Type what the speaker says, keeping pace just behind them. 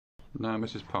Now,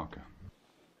 Mrs. Parker.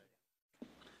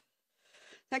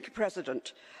 Thank you,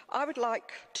 President. I would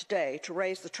like today to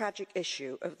raise the tragic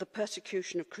issue of the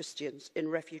persecution of Christians in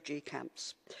refugee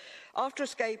camps. After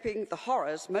escaping the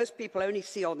horrors most people only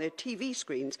see on their TV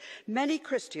screens, many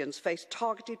Christians face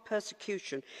targeted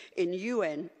persecution in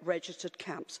UN-registered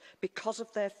camps because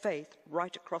of their faith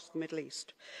right across the Middle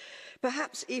East.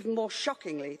 Perhaps even more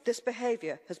shockingly, this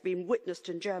behaviour has been witnessed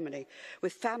in Germany,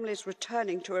 with families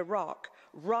returning to Iraq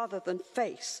rather than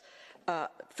face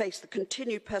the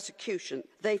continued persecution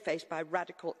they face by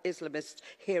radical Islamists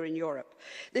here in Europe.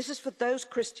 This is for those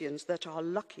Christians that are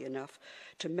lucky enough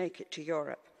to make it to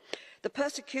Europe. The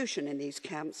persecution in these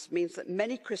camps means that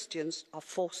many Christians are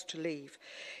forced to leave.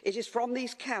 It is from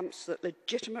these camps that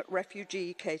legitimate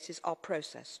refugee cases are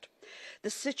processed. The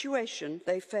situation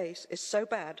they face is so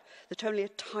bad that only a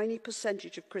tiny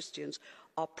percentage of Christians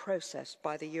are processed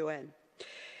by the UN.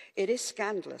 It is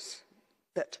scandalous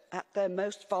that at their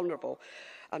most vulnerable,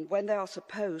 and when they are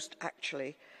supposed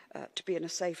actually to be in a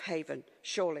safe haven,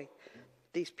 surely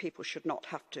these people should not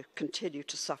have to continue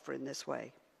to suffer in this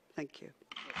way. Thank you.